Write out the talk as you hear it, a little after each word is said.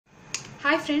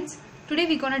Hi friends, today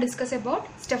we're gonna discuss about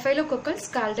Staphylococcal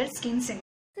Scalded skin syndrome.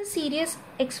 It's a serious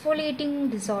exfoliating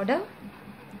disorder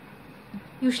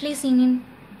usually seen in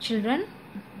children,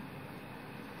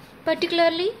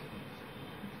 particularly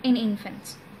in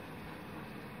infants.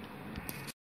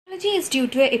 Pathology is due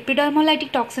to an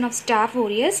epidermolytic toxin of Staph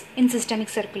aureus in systemic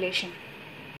circulation.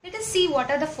 Let us see what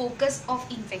are the focus of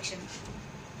infection.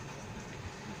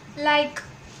 Like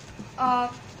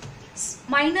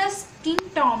minor skin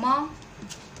trauma,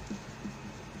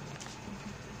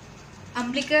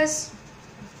 umbilicus,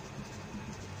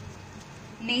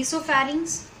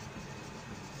 nasopharynx,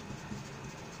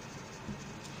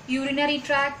 urinary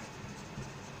tract,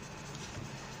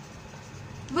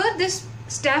 where this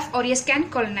Staph aureus can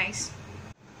colonize.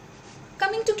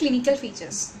 Coming to clinical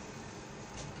features,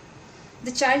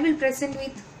 the child will present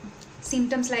with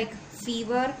symptoms like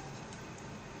fever,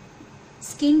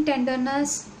 skin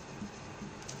tenderness,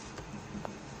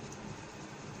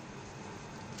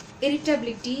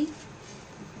 irritability,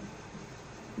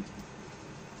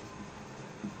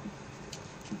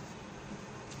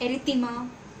 erythema,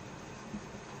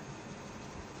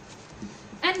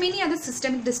 and many other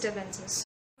systemic disturbances.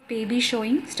 Baby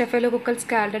showing Staphylococcal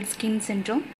Scalded skin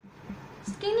syndrome.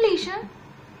 Skin lesion,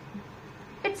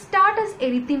 it starts as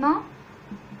erythema,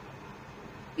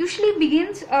 usually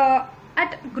begins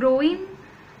at groin,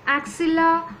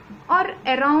 axilla or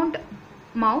around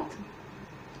mouth.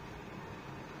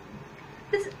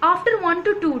 This after 1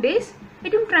 to 2 days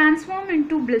it will transform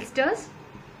into blisters.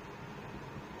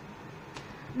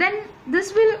 Then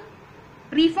this will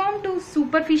reform to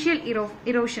superficial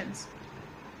erosions.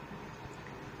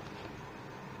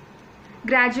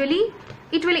 Gradually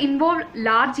it will involve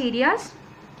large areas.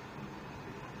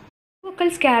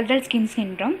 Staphylococcal Scalded skin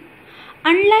syndrome,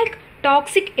 unlike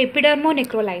toxic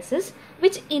epidermonecrolysis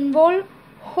which involve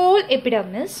whole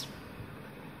epidermis,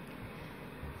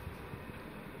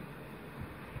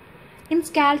 in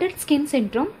scalded skin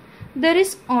syndrome there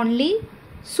is only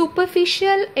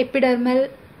superficial epidermal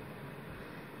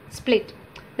split,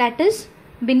 that is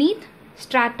beneath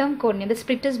stratum corneum. The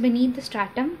split is beneath the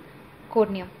stratum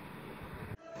corneum.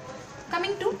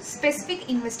 Coming to specific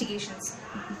investigations.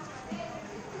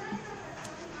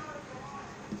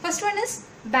 First one is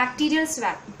bacterial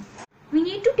swab. We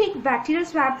need to take bacterial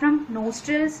swab from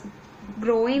nostrils,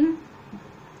 groin,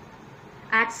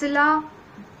 axilla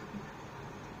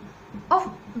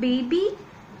of baby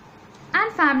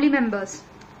and family members.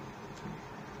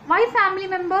 Why family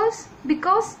members?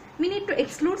 Because we need to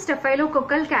exclude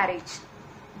staphylococcal carriage.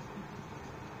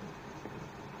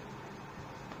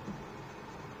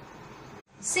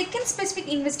 Second specific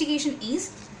investigation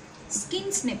is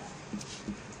skin snip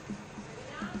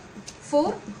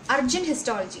for urgent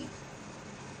histology.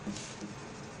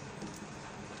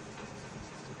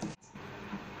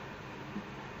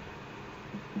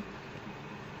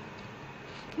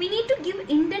 We need to give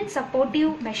indent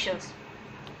supportive measures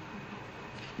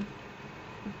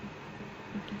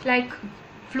like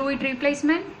fluid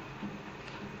replacement,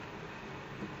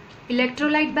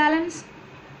 electrolyte balance,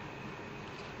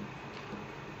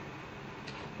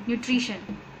 nutrition.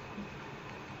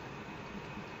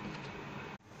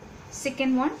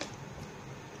 Second one,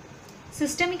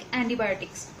 systemic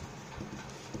antibiotics.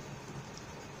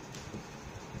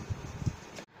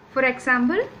 For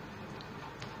example,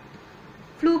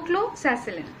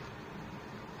 flucloxacillin.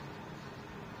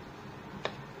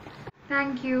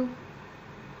 Thank you.